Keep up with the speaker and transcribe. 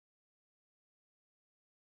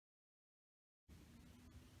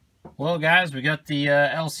Well, guys, we got the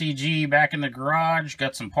LCG back in the garage.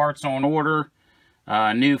 Got some parts on order.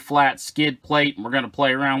 New flat skid plate. We're going to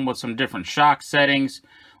play around with some different shock settings.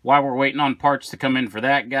 While we're waiting on parts to come in for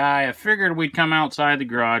that guy, I figured we'd come outside the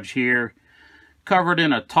garage here. Covered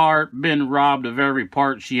in a tarp, been robbed of every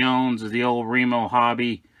part she owns, is the old Remo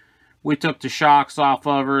Hobby. We took the shocks off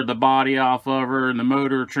of her, the body off of her, and the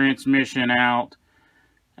motor transmission out.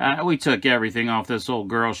 We took everything off this old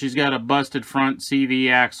girl. She's got a busted front CV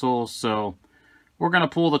axle, so we're going to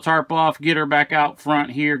pull the tarp off, get her back out front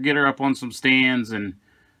here, get her up on some stands, and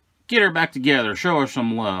get her back together, show her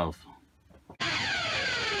some love.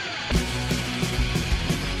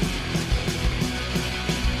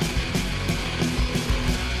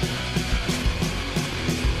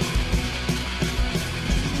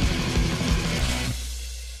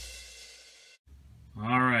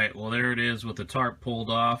 Alright, well there it is with the tarp pulled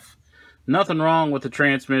off. Nothing wrong with the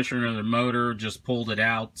transmission or the motor, just pulled it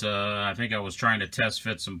out. I think I was trying to test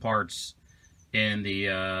fit some parts in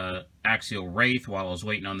the axial wraith while I was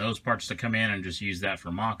waiting on those parts to come in, and just use that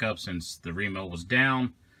for mock-up since the Remo was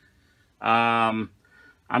down. I'm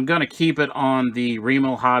going to keep it on the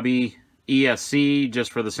Remo Hobby ESC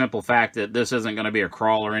just for the simple fact that this isn't going to be a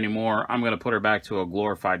crawler anymore. I'm going to put her back to a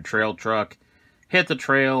glorified trail truck. Hit the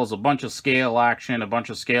trails, a bunch of scale action, a bunch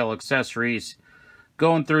of scale accessories,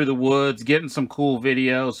 going through the woods, getting some cool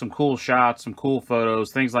videos, some cool shots, some cool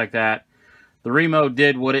photos, things like that. The Remo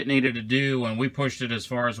did what it needed to do, and we pushed it as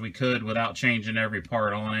far as we could without changing every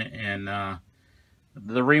part on it. And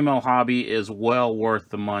the Remo Hobby is well worth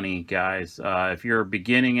the money, guys. If you're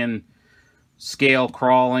beginning in scale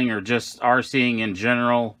crawling or just RCing in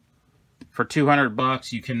general, for 200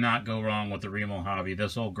 bucks, you cannot go wrong with the Remo Hobby.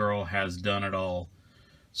 This old girl has done it all.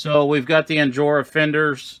 So we've got the Injora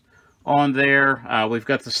fenders on there. We've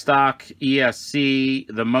got the stock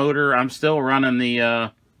ESC, the motor. I'm still running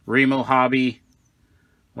the Remo Hobby.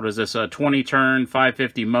 What is this? A 20-turn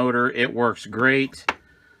 550 motor. It works great.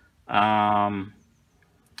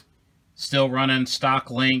 Still running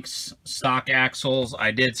stock links, stock axles.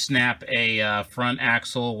 I did snap a front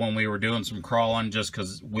axle when we were doing some crawling, just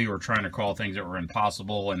because we were trying to crawl things that were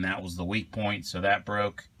impossible, and that was the weak point, so that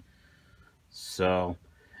broke. So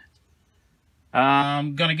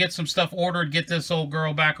I'm gonna get some stuff ordered, get this old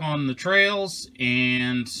girl back on the trails,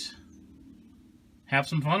 and have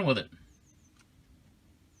some fun with it.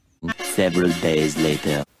 Several days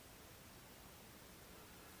later.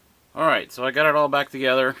 Alright, so I got it all back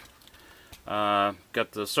together.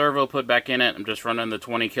 Got the servo put back in it. I'm just running the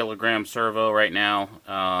 20 kilogram servo right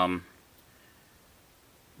now.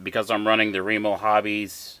 Because I'm running the Remo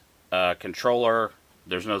Hobby's controller,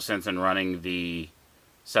 there's no sense in running the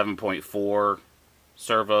 7.4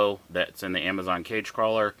 servo that's in the Amazon cage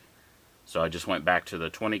crawler. So I just went back to the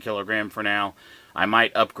 20 kilogram for now. I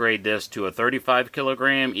might upgrade this to a 35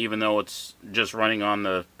 kilogram, even though it's just running on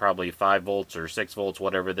the probably 5 volts or 6 volts,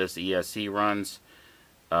 whatever this ESC runs.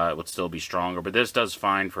 It would still be stronger, but this does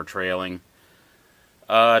fine for trailing.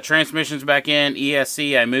 Transmission's back in.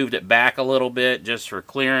 ESC, I moved it back a little bit just for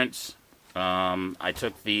clearance. I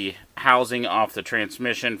took the housing off the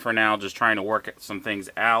transmission for now, just trying to work some things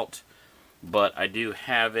out. But I do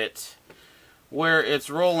have it where it's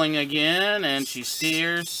rolling again, and she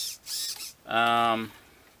steers.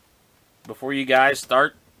 Before you guys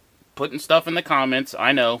start putting stuff in the comments,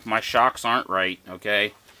 I know my shocks aren't right,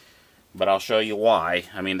 okay? But I'll show you why.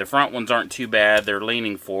 I mean, the front ones aren't too bad. They're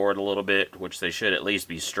leaning forward a little bit, which they should at least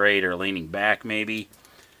be straight, or leaning back maybe.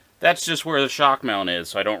 That's just where the shock mount is,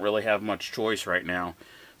 so I don't really have much choice right now.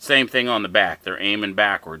 Same thing on the back. They're aiming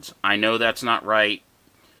backwards. I know that's not right.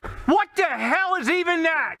 What the hell is even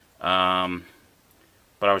that?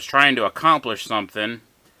 But I was trying to accomplish something.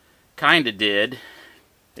 Kinda did.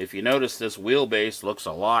 If you notice, this wheelbase looks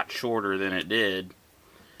a lot shorter than it did.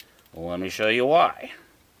 Well, let me show you why.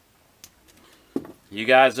 You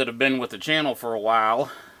guys that have been with the channel for a while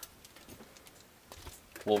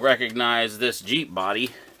will recognize this Jeep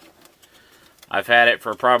body. I've had it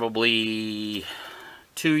for probably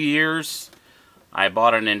 2 years. I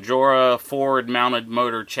bought an Injora forward-mounted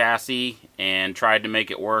motor chassis and tried to make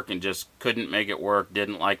it work and just couldn't make it work.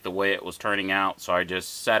 Didn't like the way it was turning out, so I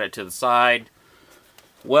just set it to the side.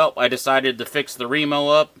 Well, I decided to fix the Remo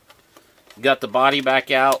up. Got the body back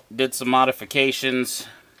out, did some modifications.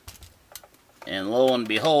 And lo and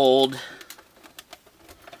behold,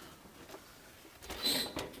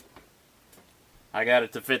 I got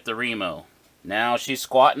it to fit the Remo. Now she's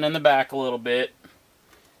squatting in the back a little bit,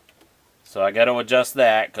 so I got to adjust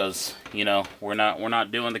that because, you know, we're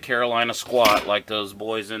not doing the Carolina squat like those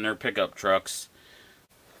boys in their pickup trucks.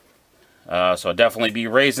 So I'll definitely be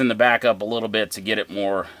raising the back up a little bit to get it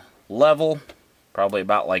more level, probably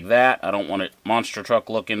about like that. I don't want it monster truck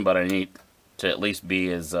looking, but I need to at least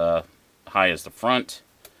be as high as the front.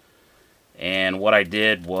 And what I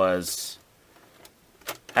did was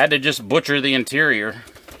had to just butcher the interior.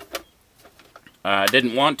 I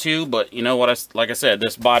didn't want to, but you know what? Like I said,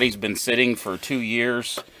 this body's been sitting for 2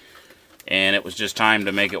 years, and it was just time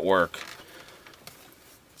to make it work.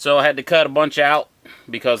 So I had to cut a bunch out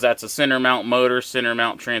because that's a center mount motor, center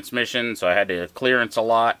mount transmission, so I had to clearance a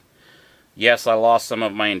lot. Yes, I lost some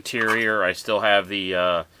of my interior. I still have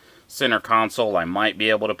the center console I might be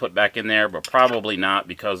able to put back in there, but probably not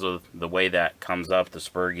because of the way that comes up, the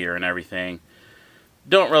spur gear and everything.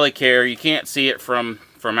 Don't really care. You can't see it from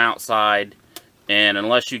outside, and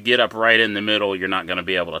unless you get up right in the middle, you're not going to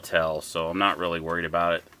be able to tell, so I'm not really worried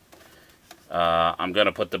about it. I'm going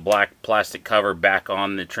to put the black plastic cover back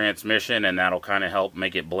on the transmission, and that'll kind of help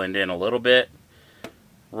make it blend in a little bit.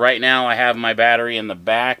 Right now I have my battery in the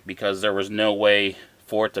back because there was no way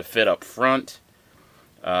for it to fit up front.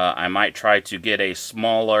 I might try to get a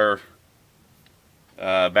smaller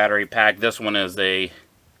battery pack. This one is a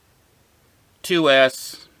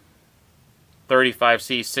 2S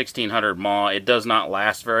 35C 1600 mAh. It does not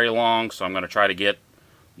last very long, so I'm going to try to get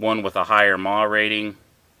one with a higher mAh rating,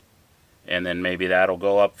 and then maybe that'll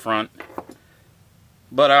go up front.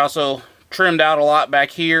 But I also trimmed out a lot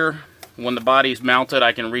back here. When the body's mounted,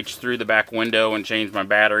 I can reach through the back window and change my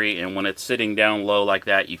battery, and when it's sitting down low like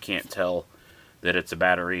that, you can't tell that it's a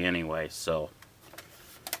battery anyway. So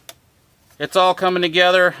it's all coming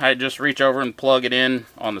together. I just reach over and plug it in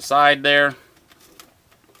on the side there.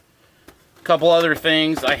 A couple other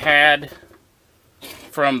things I had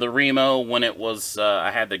from the Remo when it was,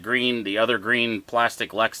 I had the other green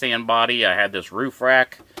plastic Lexan body. I had this roof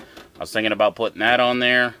rack. I was thinking about putting that on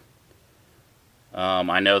there.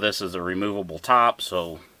 I know this is a removable top,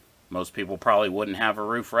 so most people probably wouldn't have a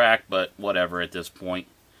roof rack, but whatever at this point.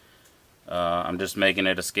 I'm just making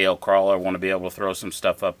it a scale crawler. I want to be able to throw some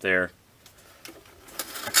stuff up there.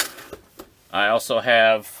 I also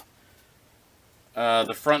have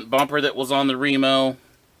the front bumper that was on the Remo.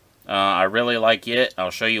 I really like it.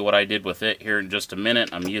 I'll show you what I did with it here in just a minute.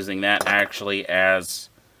 I'm using that actually as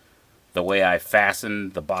the way I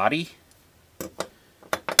fastened the body.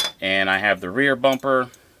 And I have the rear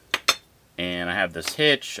bumper, and I have this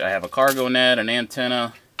hitch, I have a cargo net, an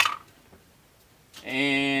antenna,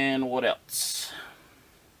 and what else?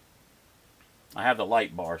 I have the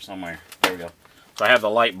light bar somewhere. There we go. So I have the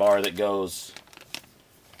light bar that goes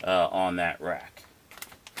on that rack.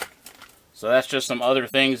 So that's just some other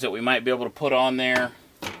things that we might be able to put on there.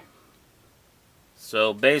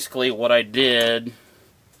 So basically what I did,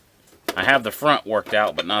 I have the front worked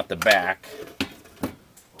out but not the back.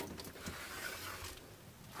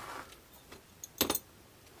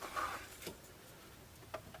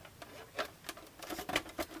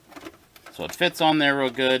 So it fits on there real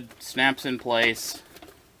good, snaps in place.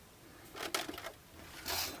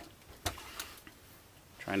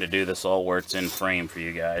 Trying to do this all where it's in frame for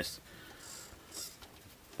you guys.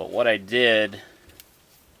 But what I did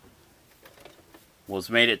was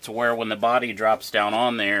made it to where when the body drops down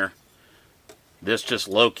on there, this just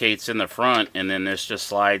locates in the front, and then this just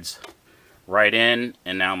slides right in,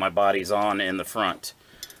 and now my body's on in the front.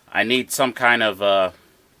 I need some kind of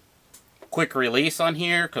quick release on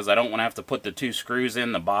here because I don't want to have to put the 2 screws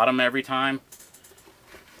in the bottom every time,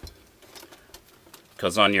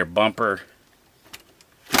 because on your bumper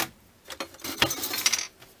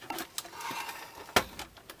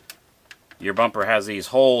has these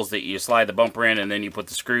holes that you slide the bumper in and then you put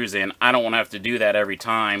the screws in. I don't want to have to do that every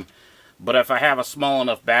time, but if I have a small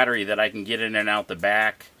enough battery that I can get in and out the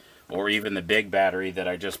back, or even the big battery that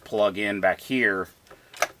I just plug in back here,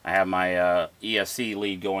 I have my ESC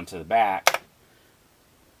lead going to the back,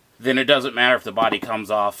 then it doesn't matter if the body comes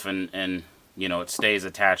off and you know, it stays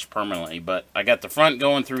attached permanently. But I got the front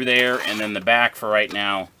going through there, and then the back for right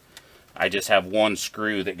now, I just have 1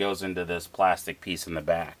 screw that goes into this plastic piece in the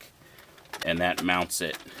back, and that mounts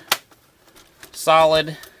it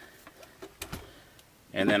solid.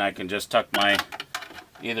 And then I can just tuck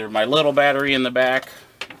either my little battery in the back,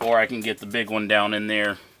 or I can get the big one down in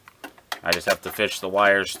there. I just have to fish the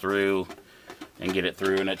wires through and get it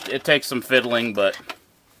through, and it takes some fiddling, but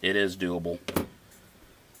it is doable.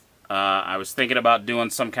 I was thinking about doing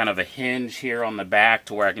some kind of a hinge here on the back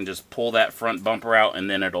to where I can just pull that front bumper out and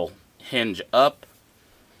then it'll hinge up.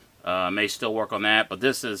 May still work on that, but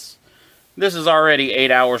this is already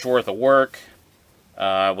 8 hours worth of work.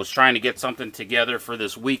 I was trying to get something together for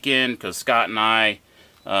this weekend because Scott and I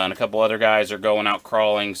and a couple other guys are going out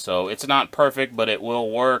crawling, so it's not perfect, but it will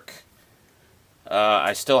work.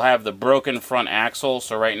 I still have the broken front axle,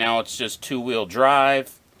 so right now it's just two-wheel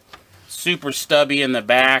drive. Super stubby in the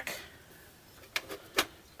back.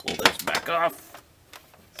 Pull this back off.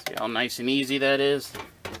 See how nice and easy that is?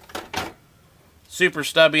 Super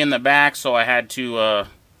stubby in the back, so I had to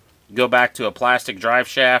go back to a plastic drive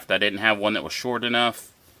shaft. I didn't have one that was short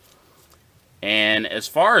enough. And as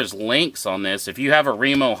far as links on this, if you have a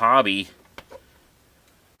Remo Hobby...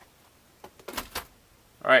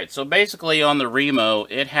 Alright, so basically on the Remo,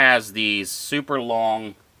 it has these super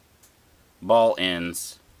long ball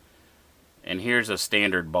ends. And here's a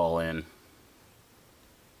standard ball end.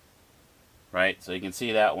 Right, so you can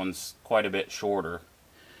see that one's quite a bit shorter.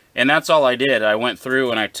 And that's all I did. I went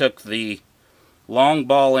through and I took the long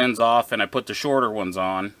ball ends off and I put the shorter ones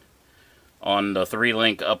on the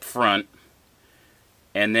 3-link up front.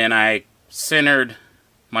 And then I centered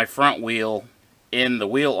my front wheel in the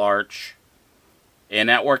wheel arch. And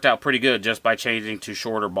that worked out pretty good just by changing to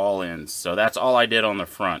shorter ball ends. So that's all I did on the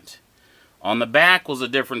front. On the back was a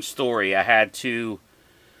different story. I had to...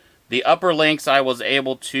 The upper links I was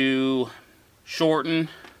able to shorten.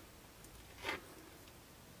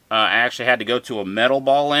 I actually had to go to a metal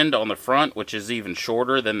ball end on the front, which is even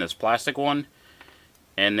shorter than this plastic one.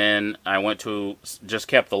 And then I went to, just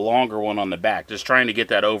kept the longer one on the back. Just trying to get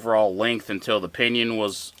that overall length until the pinion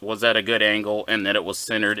was at a good angle and that it was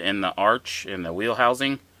centered in the arch, in the wheel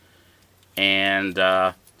housing. And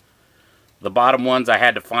the bottom ones I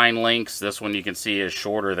had to find links. This one you can see is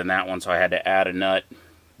shorter than that one, so I had to add a nut.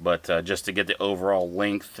 But just to get the overall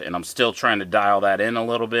length, and I'm still trying to dial that in a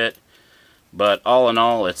little bit. But all in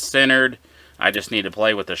all, it's centered. I just need to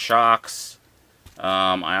play with the shocks.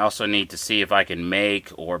 I also need to see if I can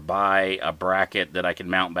make or buy a bracket that I can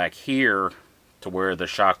mount back here to where the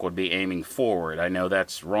shock would be aiming forward. I know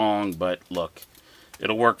that's wrong, but look,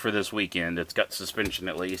 it'll work for this weekend. It's got suspension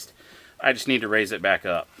at least. I just need to raise it back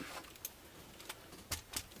up.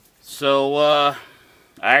 So, I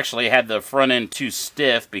actually had the front end too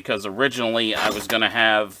stiff because originally I was going to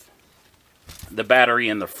have the battery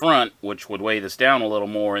in the front, which would weigh this down a little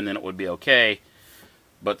more and then it would be okay.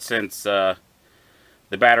 But since the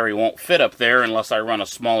battery won't fit up there unless I run a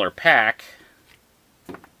smaller pack,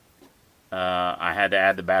 I had to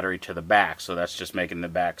add the battery to the back, so that's just making the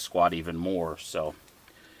back squat even more. So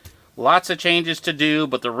lots of changes to do,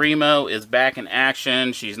 but the Remo is back in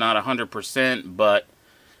action. She's not 100%, but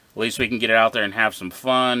at least we can get it out there and have some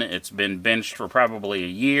fun. It's been benched for probably a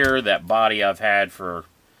year. That body I've had for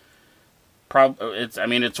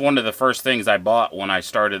it's one of the first things I bought when I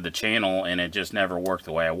started the channel, and it just never worked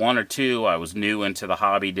the way I wanted to. I was new into the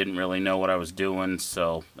hobby, didn't really know what I was doing,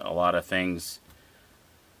 so a lot of things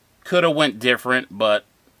could have went different, but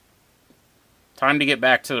time to get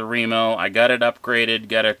back to the Remo. I got it upgraded,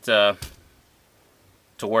 got it to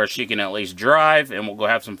where she can at least drive, and we'll go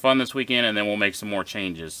have some fun this weekend, and then we'll make some more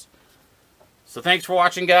changes. So thanks for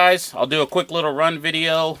watching, guys. I'll do a quick little run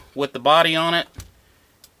video with the body on it.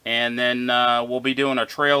 And then we'll be doing a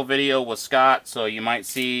trail video with Scott, so you might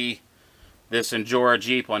see this Injora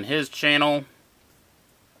Jeep on his channel.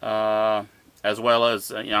 As well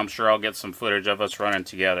as, I'm sure I'll get some footage of us running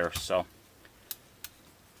together. So,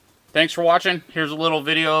 thanks for watching. Here's a little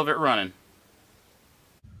video of it running.